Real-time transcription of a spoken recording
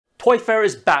Toy Fair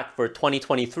is back for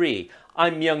 2023.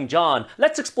 I'm Young John.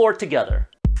 Let's explore together.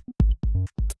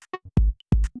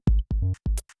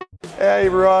 Hey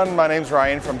everyone, my name's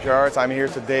Ryan from PureArts. I'm here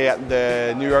today at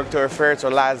the New York Toy Fair. It's our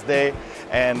last day,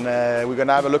 and we're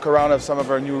gonna have a look around of some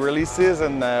of our new releases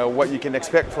and what you can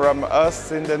expect from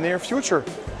us in the near future.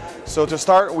 So to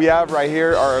start, we have right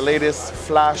here our latest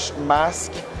Flash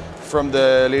mask from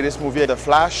the latest movie, The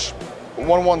Flash.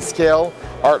 1/1 scale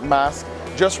art mask,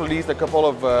 just released a couple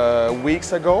of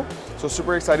weeks ago. So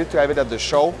super excited to have it at the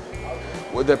show.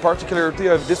 The particularity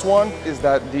of this one is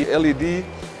that the LED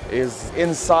is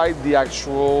inside the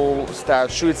actual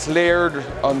statue. It's layered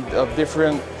of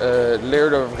different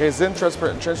layered of resin,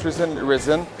 translucent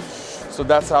resin. So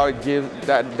that's how it gives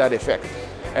that effect.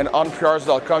 And on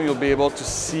PureArts.com, you'll be able to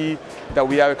see that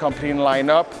we have a complete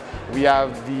lineup. We have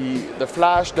the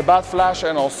Flash, the Bat Flash,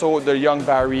 and also the Young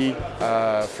Barry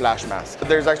Flash mask.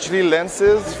 There's actually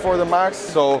lenses for the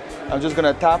mask, so I'm just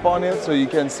gonna tap on it so you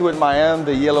can see with my hand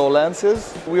the yellow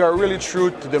lenses. We are really true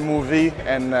to the movie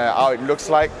and how it looks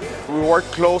like. We work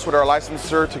close with our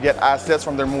licensor to get assets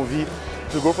from their movie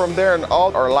to go from there, and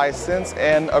all are licensed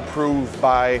and approved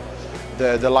by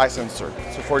the licensor.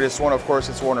 So for this one, of course,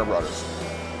 it's Warner Brothers.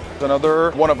 Another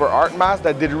one of our art masks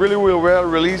that did really well,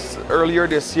 released earlier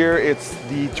this year. It's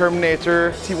the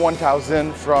Terminator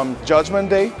T1000 from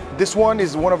Judgement Day. This one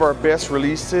is one of our best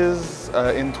releases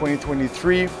in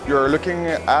 2023. You're looking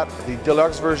at the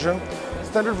deluxe version.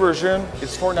 Standard version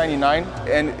is $4.99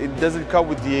 and it doesn't come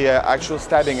with the actual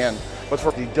stabbing end. But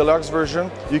for the deluxe version,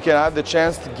 you can have the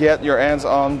chance to get your hands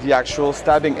on the actual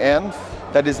stabbing end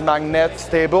that is magnet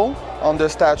stable on the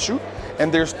statue.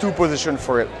 And there's two positions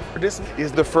for it. This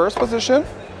is the first position,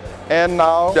 and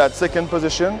now that second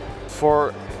position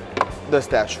for the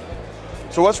statue.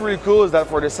 So what's really cool is that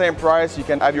for the same price, you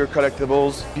can have your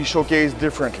collectibles be showcased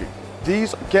differently.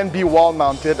 These can be wall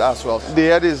mounted as well. The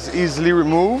head is easily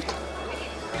removed.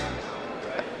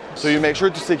 So you make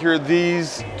sure to secure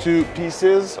these two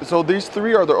pieces. So these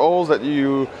three are the holes that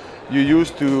you use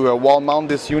to wall mount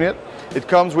this unit. It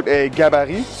comes with a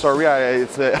gabarit. Sorry,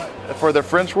 it's for the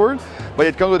French word. But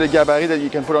it comes with a gabarit that you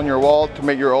can put on your wall to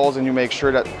make your holes, and you make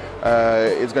sure that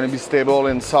it's going to be stable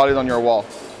and solid on your wall.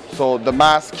 So the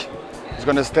mask is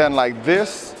going to stand like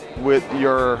this with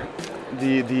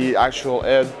the actual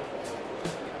head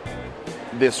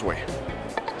this way.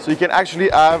 So you can actually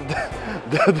have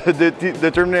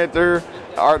the Terminator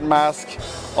art mask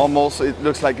almost, it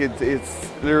looks like it's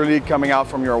literally coming out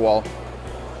from your wall.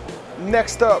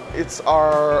 Next up, it's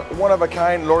our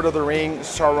one-of-a-kind Lord of the Rings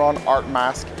Sauron art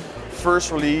mask.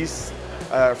 First release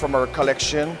from our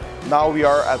collection. Now we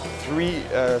are at 3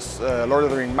 Lord of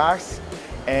the Rings masks,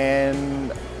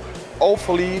 and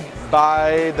hopefully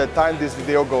by the time this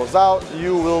video goes out,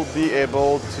 you will be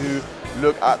able to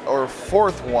look at our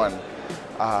 4th one.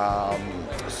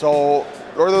 So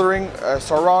Lord of the Rings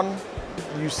Sauron,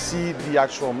 you see the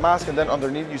actual mask, and then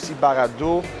underneath you see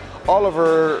Barad-dur. All of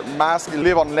our masks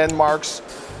live on landmarks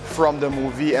from the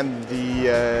movie and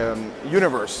the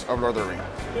universe of Lord of the Rings.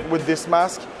 With this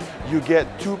mask, you get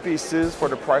 2 pieces for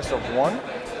the price of 1.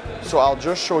 So I'll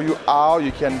just show you how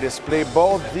you can display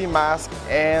both the mask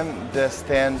and the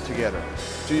stand together.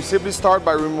 So you simply start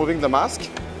by removing the mask.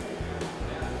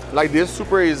 Like this,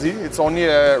 super easy. It's only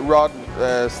a rod,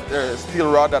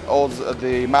 steel rod that holds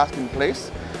the mask in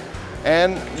place.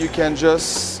 And you can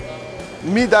just,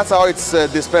 that's how it's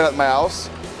displayed at my house.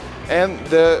 And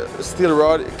the steel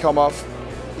rod come off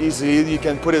easily. You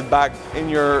can put it back in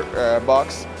your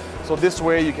box. So this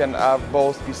way you can have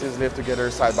both pieces live together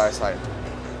side by side.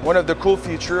 One of the cool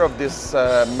features of this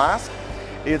mask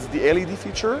is the LED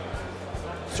feature.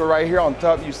 So right here on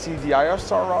top you see the eye of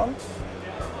Sauron.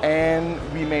 And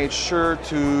we made sure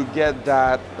to get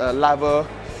that lava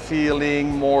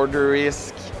feeling,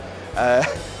 murderous,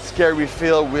 scary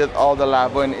feel with all the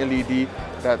lava and LED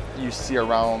that you see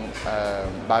around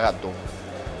Barad-dur.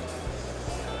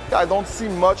 I don't see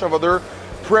much of other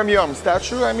premium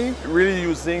statue, really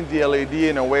using the LED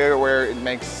in a way where it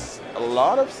makes a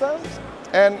lot of sense.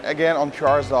 And again, on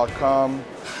PureArts.com,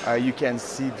 you can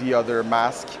see the other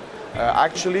mask.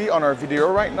 Actually, on our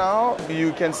video right now,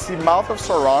 you can see Mouth of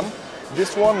Sauron.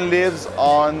 This one lives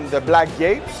on the Black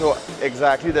Gate, so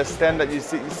exactly the stand that you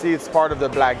see it's part of the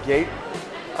Black Gate.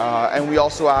 And we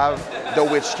also have the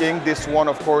Witch King. This one,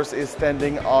 of course, is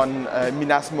standing on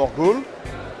Minas Morgul.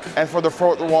 And for the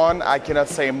 4th one, I cannot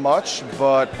say much,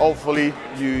 but hopefully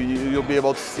you'll be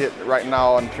able to see it right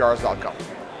now on PureArts.com.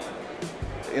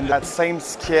 In that same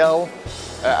scale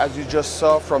as you just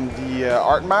saw from the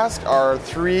art mask are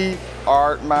 3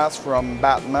 art masks from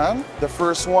Batman. The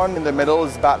first one in the middle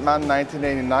is Batman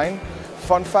 1989.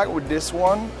 Fun fact with this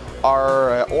one,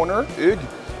 Our owner, Hugues,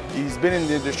 he's been in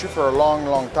the industry for a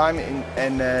long time,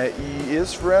 and he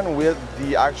is friend with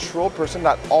the actual person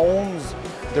that owns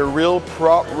the real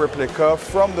prop replica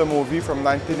from the movie from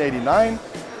 1989.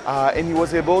 And he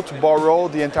was able to borrow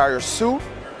the entire suit,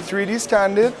 3D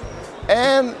scanned it,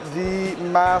 and the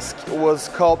mask was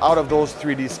sculpted out of those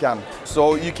 3D scans.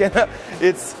 So you can,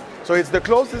 it's the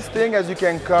closest thing as you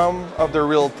can come of the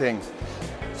real thing.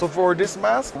 So for this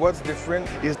mask, what's different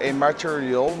is a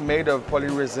material made of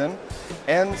polyresin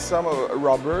and some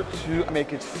rubber to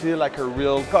make it feel like a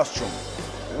real costume.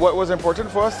 What was important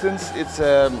for us, since it's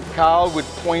a cowl with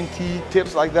pointy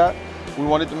tips like that, we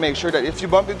wanted to make sure that if you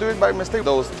bump into it by mistake,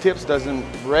 those tips doesn't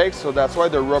break, so that's why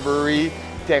the rubbery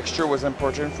texture was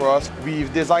important for us.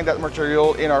 We've designed that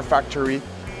material in our factory,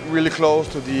 really close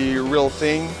to the real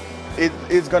thing.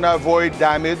 It's gonna avoid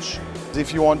damage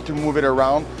if you want to move it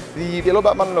around. The yellow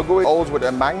Batman logo holds with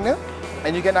a magnet,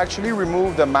 and you can actually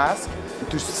remove the mask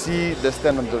to see the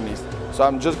stand underneath. So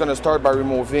I'm just gonna start by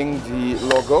removing the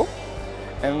logo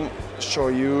and show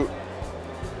you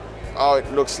how it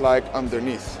looks like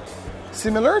underneath.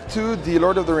 Similar to the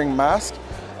Lord of the Rings mask,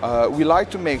 we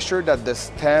like to make sure that the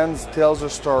stand tells a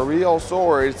story also,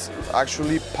 or it's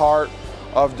actually part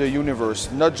of the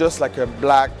universe, not just like a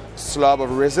black slab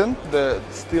of resin. The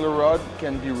steel rod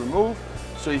can be removed,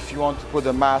 so if you want to put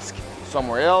the mask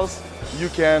somewhere else, you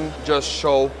can just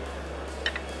show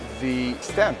the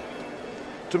stand.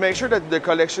 To make sure that the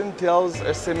collection tells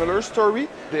a similar story,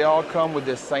 they all come with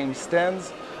the same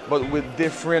stands, but with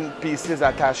different pieces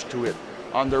attached to it.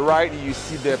 On the right, you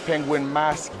see the penguin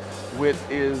mask with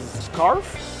his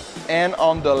scarf, and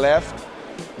on the left,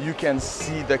 you can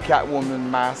see the Catwoman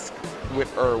mask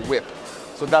with her whip.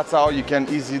 So that's how you can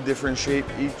easily differentiate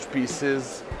each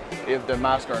pieces if the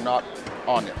masks are not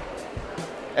on it.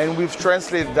 And we've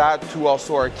translated that to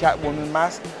also our Catwoman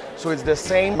mask. So it's the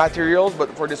same materials,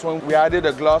 but for this one, we added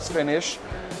a gloss finish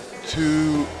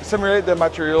to simulate the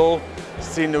material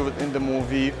seen in the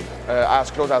movie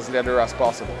as close as leather as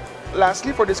possible.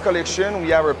 Lastly, for this collection,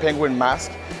 we have our penguin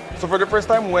mask. So for the first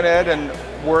time, we went ahead and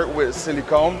worked with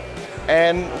silicone,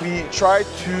 and we tried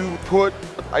to put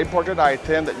important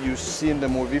item that you see in the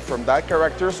movie from that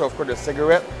character. So of course the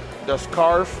cigarette, the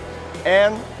scarf,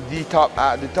 and the top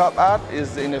hat. The top hat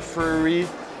is in a furry,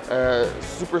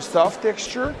 super soft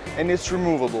texture, and it's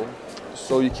removable.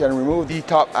 So you can remove the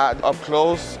top hat up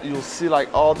close. You'll see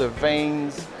like all the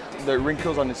veins, the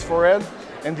wrinkles on his forehead,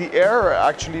 and the hair are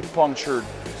actually punctured.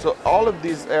 So all of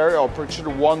these hairs are punctured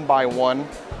one by one,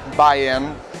 by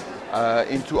hand,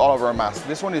 into all of our masks.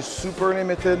 This one is super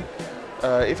limited.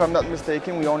 If I'm not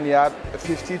mistaken, we only had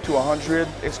 50 to 100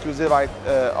 exclusive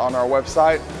on our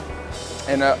website,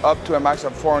 and up to a max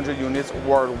of 400 units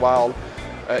worldwide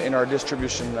in our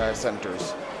distribution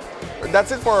centers.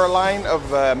 That's it for our line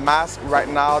of masks right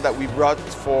now that we brought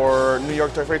for New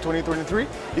York Toy Fair 2023.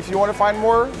 If you want to find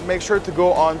more, make sure to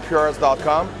go on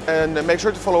PureArts.com, and make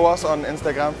sure to follow us on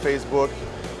Instagram, Facebook,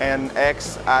 and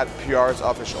X at PureArts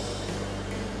Official.